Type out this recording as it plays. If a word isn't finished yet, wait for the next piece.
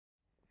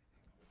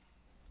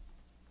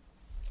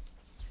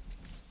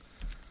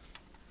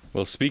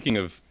Well, speaking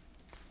of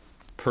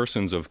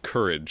persons of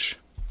courage,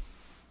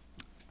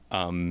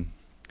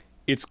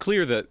 it's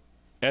clear that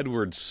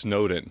Edward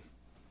Snowden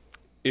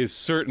is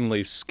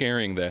certainly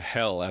scaring the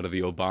hell out of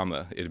the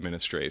Obama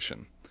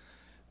administration.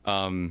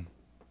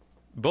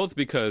 Both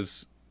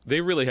because they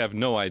really have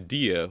no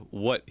idea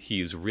what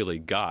he's really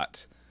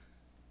got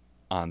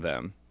on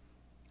them,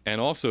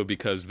 and also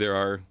because there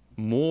are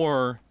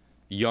more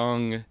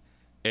young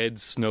Ed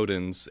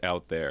Snowdens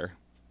out there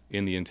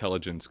in the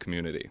intelligence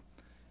community.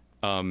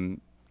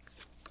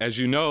 As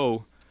you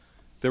know,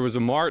 there was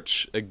a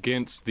march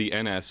against the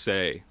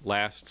NSA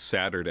last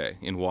Saturday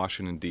in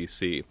Washington,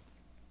 D.C.,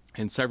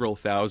 and several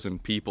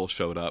thousand people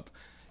showed up,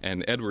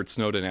 and Edward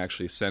Snowden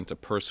actually sent a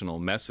personal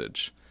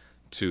message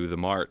to the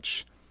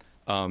march.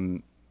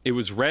 It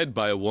was read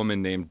by a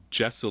woman named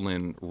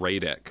Jesselyn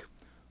Radek,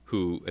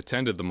 who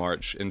attended the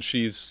march, and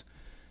she's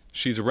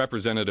a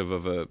representative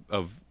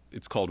of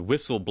it's called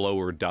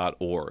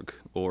whistleblower.org,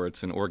 or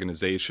it's an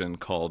organization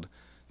called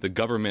the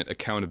Government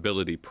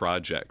Accountability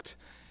Project.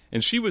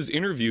 And she was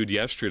interviewed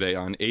yesterday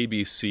on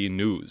ABC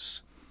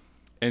News,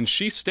 and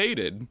she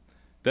stated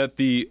that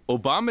the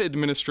Obama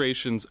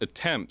administration's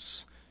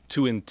attempts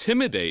to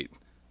intimidate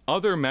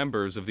other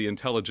members of the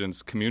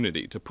intelligence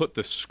community, to put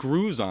the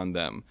screws on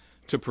them,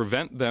 to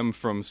prevent them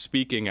from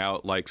speaking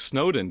out like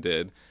Snowden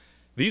did,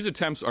 these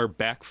attempts are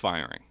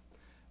backfiring.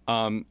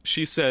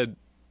 She said,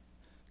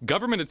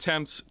 government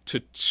attempts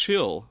to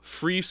chill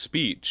free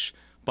speech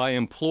by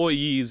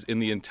employees in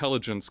the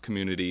intelligence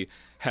community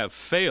have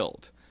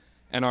failed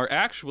and are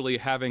actually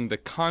having the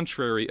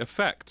contrary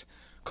effect,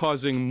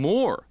 causing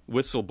more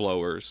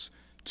whistleblowers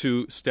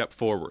to step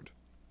forward.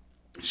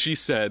 She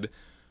said,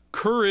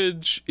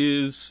 courage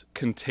is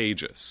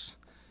contagious.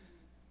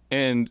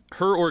 And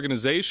her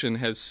organization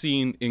has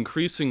seen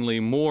increasingly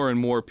more and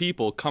more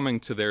people coming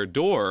to their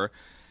door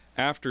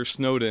after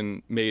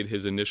Snowden made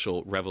his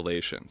initial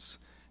revelations.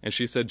 And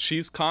she said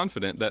she's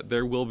confident that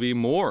there will be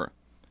more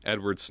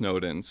Edward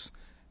Snowdens,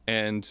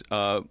 and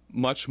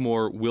much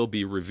more will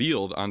be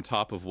revealed on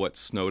top of what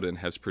Snowden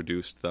has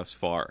produced thus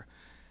far.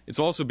 It's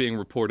also being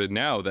reported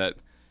now that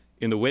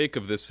in the wake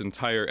of this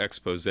entire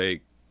expose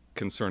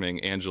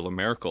concerning Angela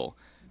Merkel,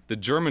 the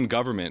German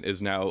government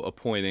is now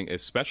appointing a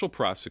special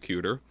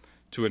prosecutor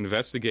to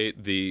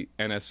investigate the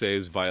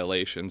NSA's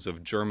violations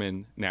of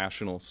German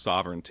national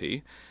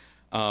sovereignty.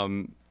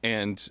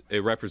 And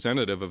a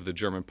representative of the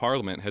German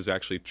parliament has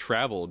actually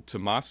traveled to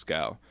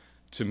Moscow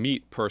to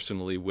meet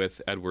personally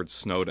with Edward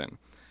Snowden.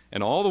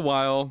 And all the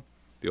while,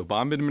 the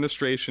Obama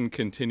administration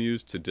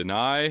continues to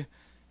deny,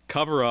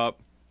 cover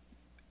up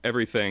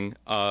everything,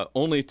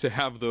 only to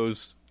have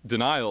those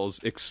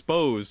denials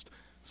exposed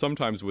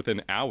sometimes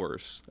within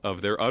hours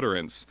of their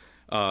utterance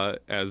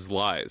as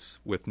lies,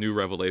 with new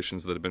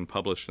revelations that have been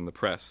published in the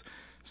press.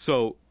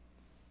 So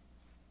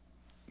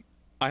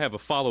I have a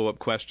follow-up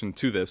question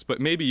to this, but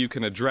maybe you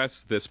can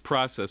address this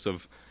process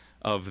of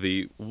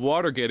the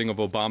Watergating of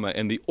Obama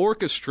and the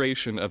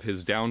orchestration of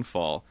his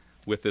downfall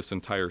with this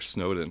entire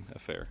Snowden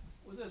affair.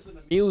 Well, there's an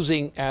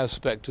amusing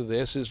aspect to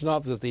this. It's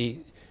not that the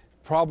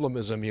problem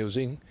is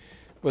amusing,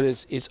 but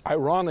it's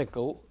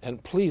ironical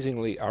and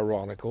pleasingly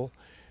ironical,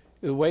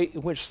 the way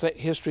in which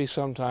history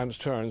sometimes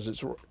turns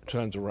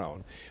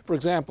around. For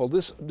example,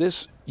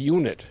 this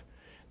unit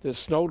that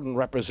Snowden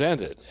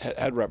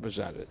had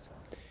represented,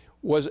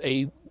 was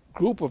a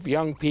group of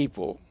young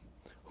people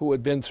who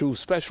had been through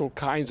special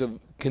kinds of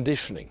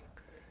conditioning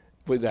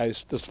with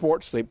the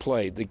sports they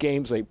played, the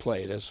games they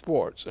played as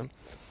sports.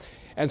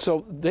 And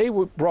so they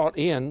were brought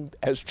in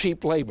as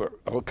cheap labor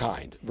of a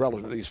kind,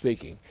 relatively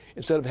speaking.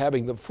 Instead of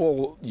having the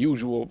full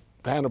usual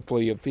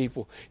panoply of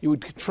people, you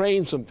would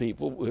train some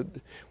people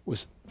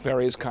with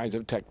various kinds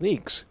of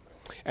techniques,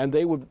 and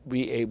they would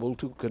be able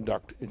to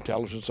conduct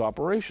intelligence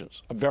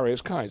operations of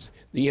various kinds,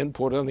 the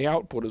input and the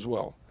output as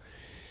well.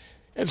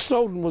 And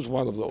Snowden was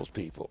one of those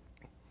people.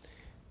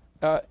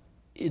 So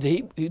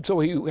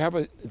you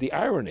have the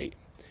irony.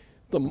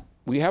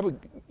 We have a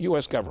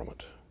U.S.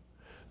 government.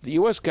 The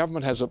U.S.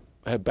 government has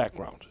a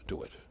background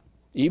to it,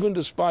 even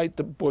despite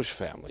the Bush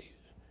family.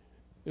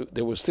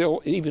 There was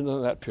still, even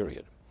in that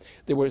period,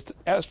 there were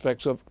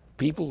aspects of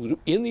people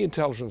in the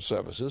intelligence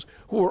services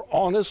who were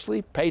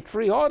honestly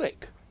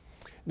patriotic.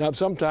 Now,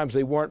 sometimes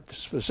they weren't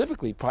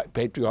specifically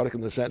patriotic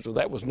in the sense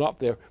that was not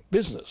their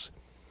business.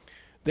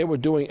 They were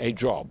doing a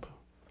job.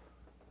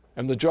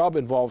 And the job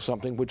involved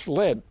something which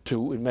led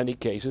to, in many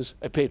cases,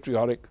 a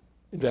patriotic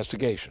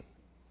investigation.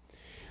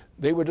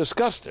 They were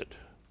disgusted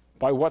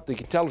by what the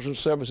intelligence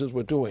services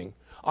were doing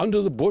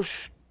under the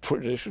Bush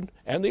tradition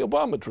and the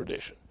Obama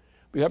tradition.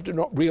 We have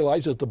to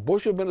realize that the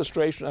Bush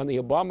administration and the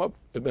Obama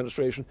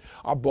administration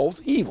are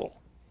both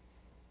evil.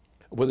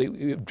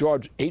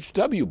 George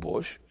H.W.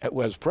 Bush,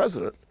 as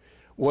president,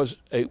 was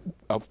a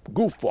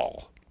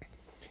goofball.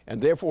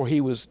 And therefore he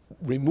was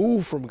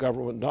removed from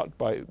government not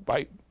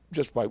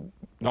just by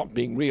not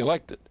being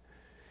reelected.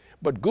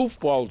 But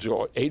goofball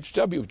George,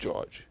 H.W.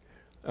 George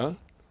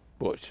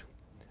Bush,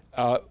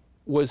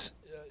 was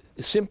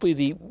simply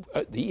the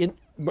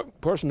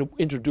person who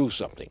introduced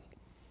something.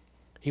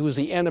 He was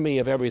the enemy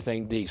of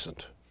everything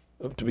decent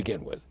to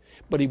begin with.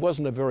 But he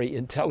wasn't a very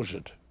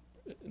intelligent,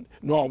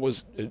 nor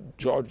was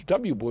George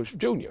W. Bush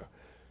Jr.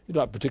 He's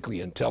not a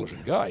particularly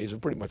intelligent guy. He's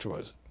pretty much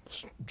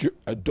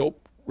a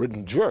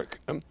dope-ridden jerk.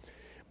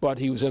 But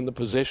he was in the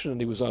position,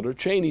 and he was under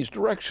Cheney's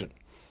direction,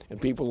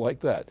 and people like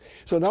that.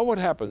 So now what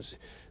happens?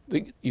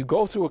 You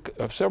go through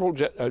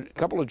a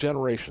couple of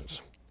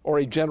generations, or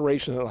a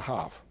generation and a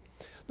half.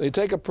 They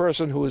take a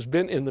person who has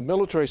been in the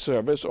military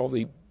service or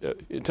the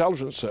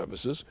intelligence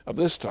services of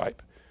this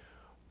type,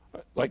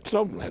 like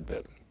Snowden had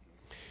been.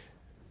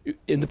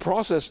 In the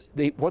process,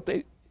 what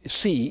they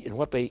see and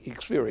what they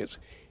experience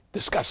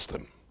disgusts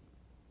them.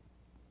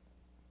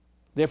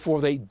 Therefore,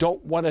 they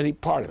don't want any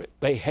part of it.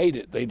 They hate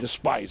it. They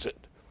despise it.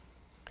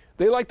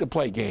 They like to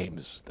play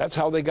games. That's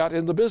how they got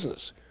in the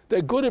business.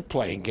 They're good at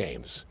playing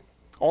games,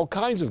 all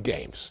kinds of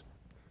games,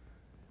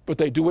 but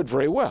they do it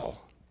very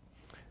well.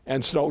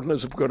 And Snowden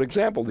is a good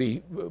example.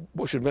 The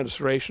Bush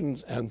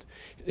administration and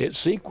its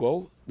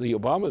sequel, the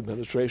Obama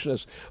administration,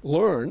 has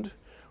learned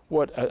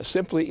what a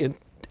simply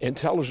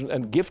intelligent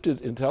and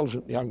gifted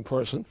intelligent young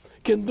person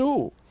can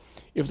do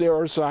if they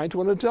are assigned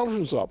to an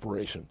intelligence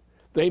operation.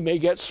 They may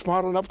get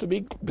smart enough to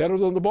be better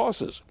than the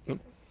bosses.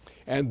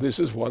 And this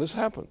is what has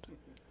happened.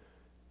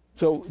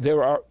 So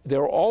there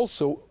are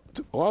also,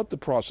 throughout the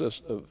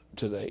process of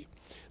today,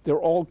 there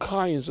are all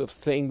kinds of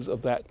things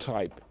of that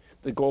type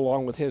that go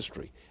along with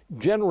history.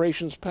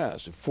 Generations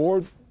pass,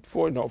 4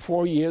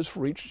 years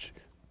for each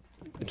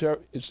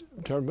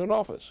term in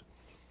office.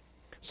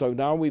 So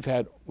now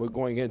we're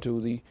going into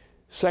the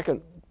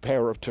second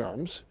pair of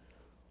terms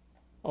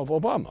of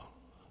Obama.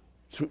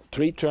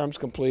 3 terms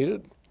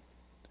completed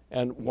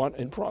and 1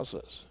 in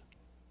process.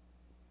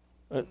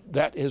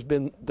 That has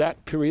been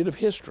that period of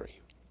history.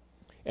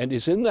 And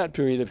it's in that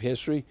period of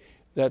history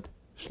that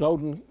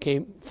Snowden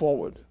came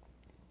forward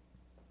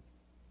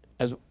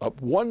as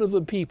one of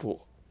the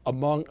people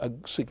among a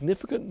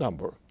significant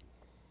number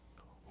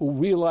who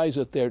realize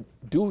that their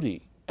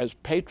duty as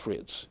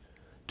patriots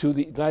to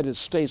the United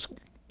States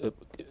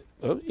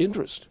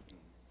interest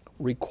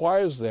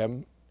requires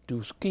them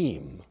to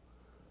scheme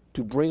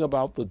to bring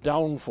about the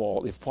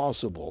downfall, if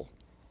possible,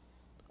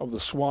 of the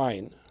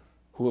swine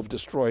who have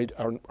destroyed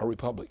our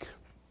republic.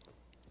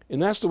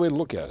 And that's the way to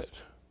look at it.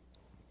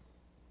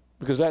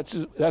 Because that's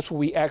what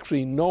we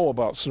actually know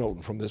about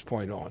Snowden from this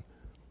point on,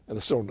 and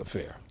the Snowden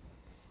affair.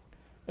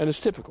 And it's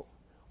typical.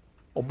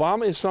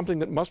 Obama is something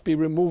that must be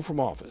removed from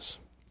office.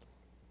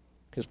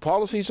 His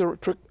policies are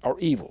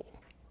evil.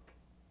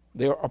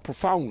 They are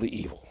profoundly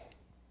evil.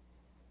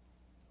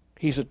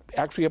 He's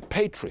actually a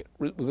patriot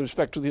with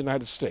respect to the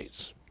United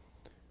States.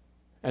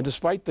 And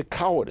despite the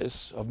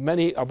cowardice of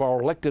many of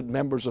our elected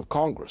members of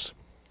Congress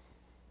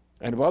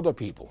and of other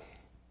people,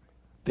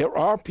 there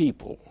are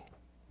people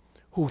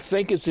who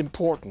think it's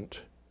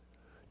important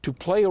to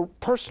play a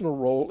personal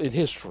role in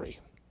history,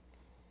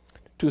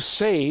 to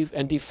save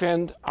and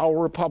defend our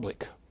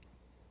republic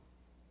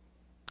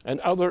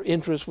and other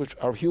interests which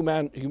are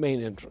humane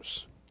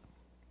interests.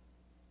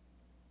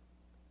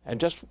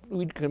 And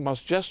we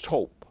must just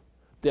hope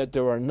that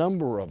there are a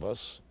number of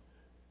us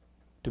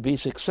to be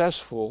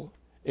successful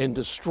in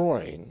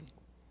destroying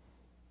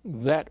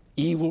that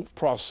evil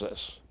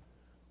process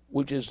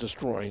which is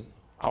destroying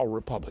our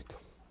republic.